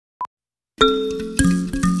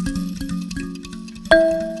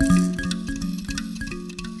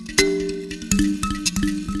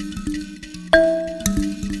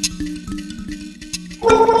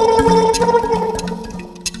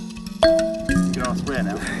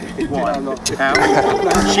How?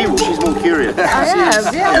 She's more curious. I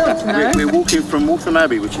have, yeah, I want to know. We're walking from Waltham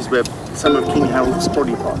Abbey, which is where some of King Harold's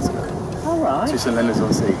body parts are, All right. to St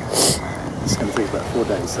Leonards-on-Sea. It's going to take about 4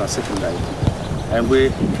 days, our second day. And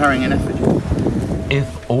we're carrying an effigy.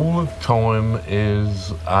 If all of time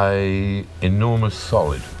is a enormous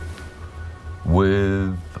solid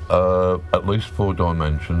with at least 4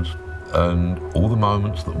 dimensions, and all the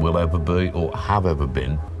moments that will ever be or have ever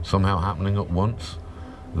been somehow happening at once,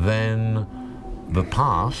 then the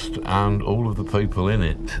past and all of the people in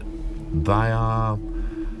it, they are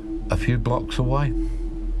a few blocks away.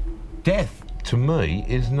 Death, to me,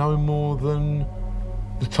 is no more than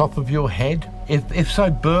the top of your head. If say,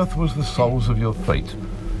 birth was the soles of your feet,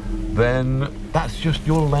 then that's just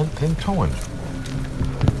your length in time.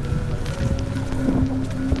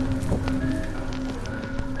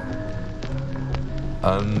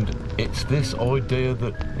 And it's this idea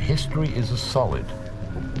that history is a solid,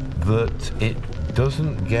 that it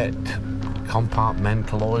doesn't get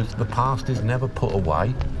compartmentalised, the past is never put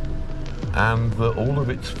away, and that all of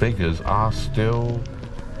its figures are still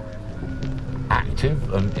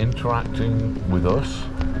active and interacting with us.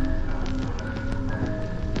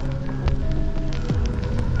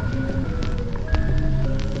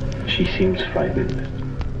 She seems frightened.